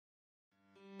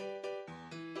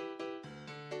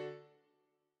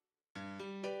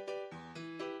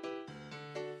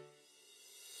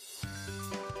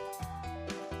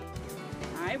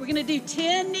we're gonna do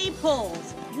 10 knee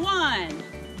pulls. 1,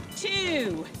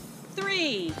 2,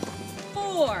 3,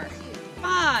 4,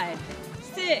 5,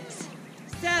 6,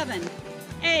 7,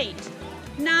 8,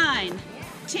 9,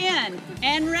 10,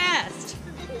 and rest.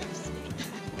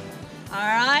 All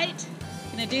right,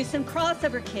 gonna do some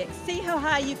crossover kicks. See how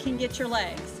high you can get your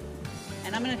legs.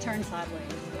 And I'm gonna turn sideways.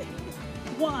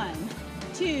 1,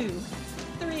 2,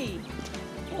 3,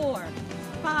 4,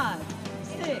 5,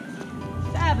 6,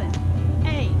 7,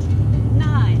 8,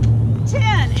 9,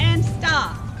 10, and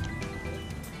stop.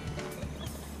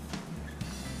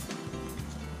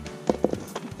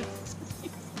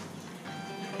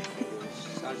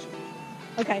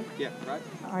 Okay. Yeah, right?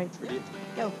 All right. Ready?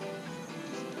 Go.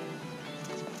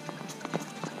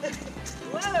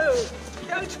 Whoa!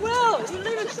 Coach Will, you're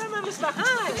leaving some of us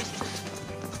behind.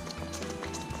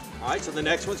 All right, so the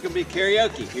next one's going to be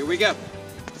karaoke. Here we go.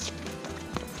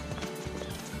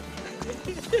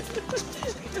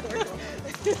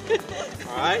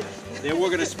 All right, then we're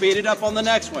going to speed it up on the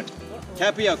next one.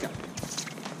 Tapioca.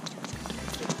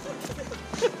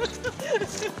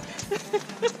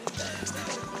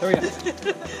 There we go.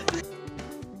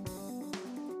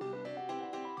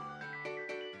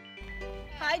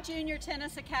 Hi, Junior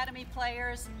Tennis Academy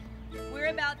players. We're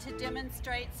about to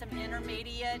demonstrate some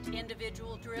intermediate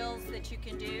individual drills that you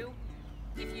can do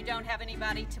if you don't have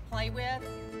anybody to play with.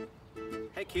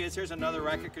 Hey kids, here's another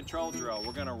racket control drill.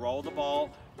 We're going to roll the ball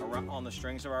around on the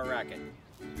strings of our racket.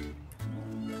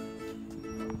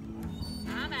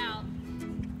 I'm out.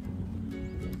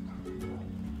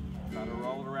 Try to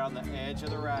roll it around the edge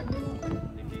of the racket.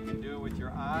 If you can do it with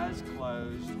your eyes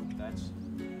closed, that's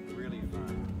really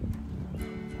fun.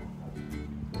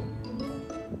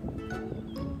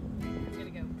 I'm gonna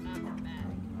go up and back.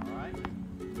 All right?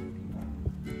 And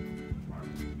then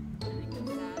go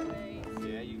sideways.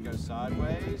 Yeah, you can go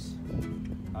sideways,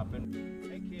 up and...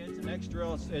 Hey kids, the next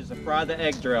drill is the fry the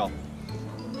egg drill.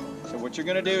 So what you're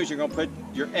gonna do is you're gonna put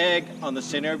your egg on the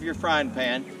center of your frying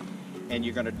pan, and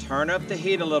you're gonna turn up the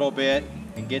heat a little bit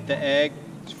and get the egg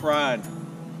fried.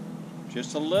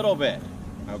 Just a little bit,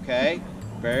 okay?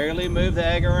 Barely move the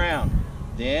egg around.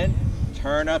 Then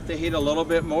turn up the heat a little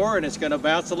bit more and it's gonna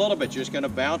bounce a little bit. You're just gonna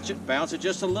bounce it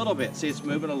just a little bit. See, it's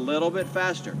moving a little bit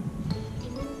faster.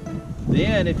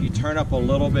 Then if you turn up a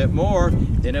little bit more,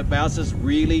 then it bounces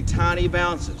really tiny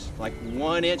bounces, like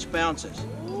 1-inch bounces.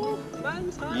 Ooh,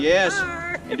 buttons on Yes,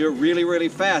 fire. and do it really, really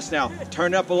fast. Now,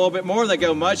 turn up a little bit more, they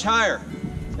go much higher.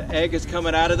 The egg is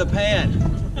coming out of the pan.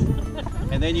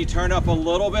 And then you turn up a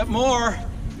little bit more,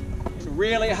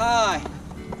 really high.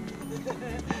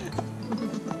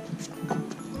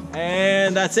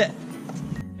 And that's it.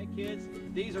 Hey kids,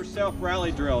 these are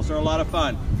self-rally drills. They're a lot of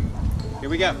fun. Here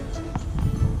we go.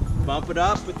 Bump it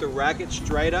up with the racket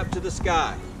straight up to the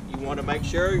sky. You want to make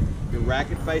sure your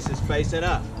racket face is facing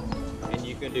up. And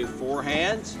you can do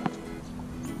forehands.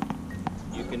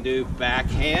 You can do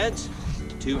backhands,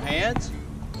 2 hands.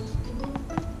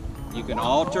 You can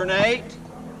alternate.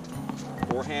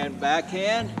 Forehand,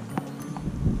 backhand.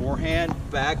 Forehand,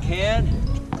 backhand.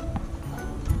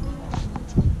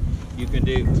 You can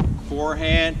do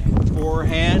forehand,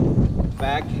 forehand,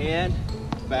 backhand,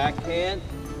 backhand,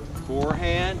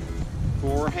 forehand,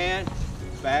 forehand,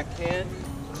 backhand,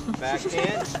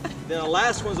 backhand. Then the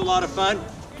last one's a lot of fun.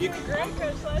 You can, Great,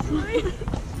 Coach Leslye.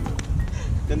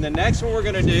 then the next one we're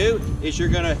going to do is you're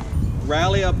going to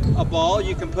rally up a ball.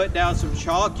 You can put down some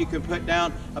chalk. You can put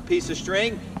down a piece of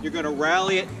string. You're going to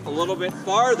rally it a little bit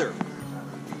farther.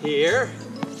 Here,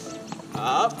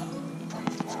 up,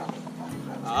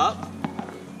 up.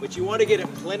 But you want to get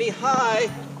it plenty high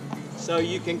so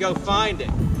you can go find it.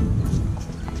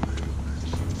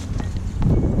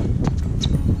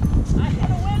 I hit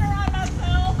a winner on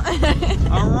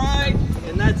myself. All right,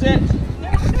 and that's it.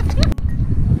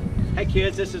 Hey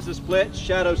kids, this is the split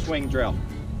shadow swing drill.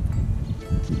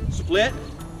 Split,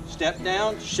 step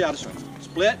down, shadow swing.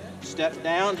 Split, step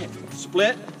down,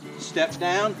 split, step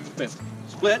down, boom.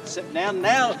 Split, step down.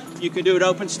 Now you can do it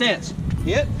open stance.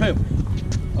 Hit, boom.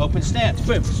 Open stance,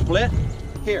 boom. Split,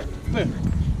 here, boom.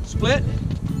 Split,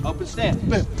 open stance,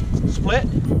 boom. Split,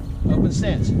 open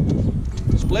stance.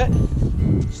 Split,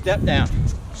 step down.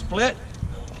 Split,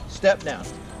 step down.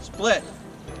 Split,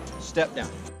 step down.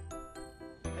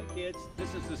 Hey kids,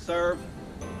 this is the serve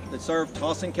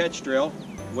toss and catch drill.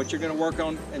 What you're going to work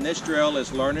on in this drill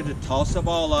is learning to toss the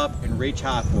ball up and reach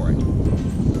high for it.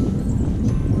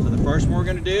 So the first one we're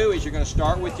going to do is you're going to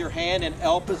start with your hand in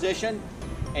L position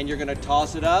and you're going to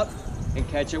toss it up and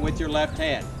catch it with your left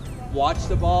hand. Watch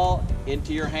the ball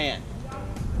into your hand.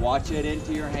 Watch it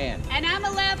into your hand. And I'm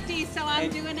a lefty, so I'm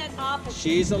doing it opposite.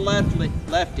 She's a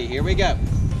lefty. Here we go.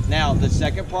 Now, the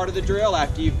second part of the drill,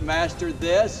 after you've mastered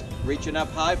this, reaching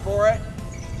up high for it,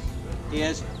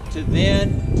 is to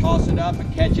then toss it up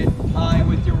and catch it high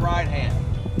with your right hand.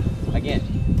 Again,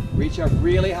 reach up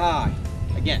really high.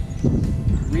 Again,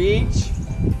 reach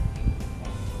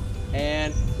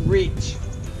and reach.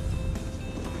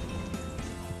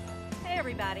 Hey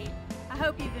everybody, I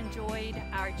hope you've enjoyed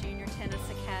our Junior Tennis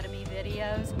Academy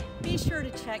videos. Be sure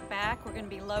to check back, we're going to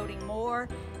be loading more.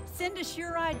 Send us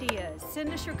your ideas,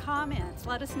 send us your comments,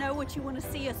 let us know what you want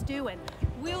to see us doing.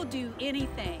 We'll do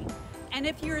anything. And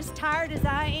if you're as tired as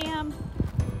I am,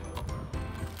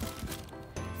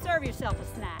 serve yourself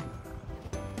a snack.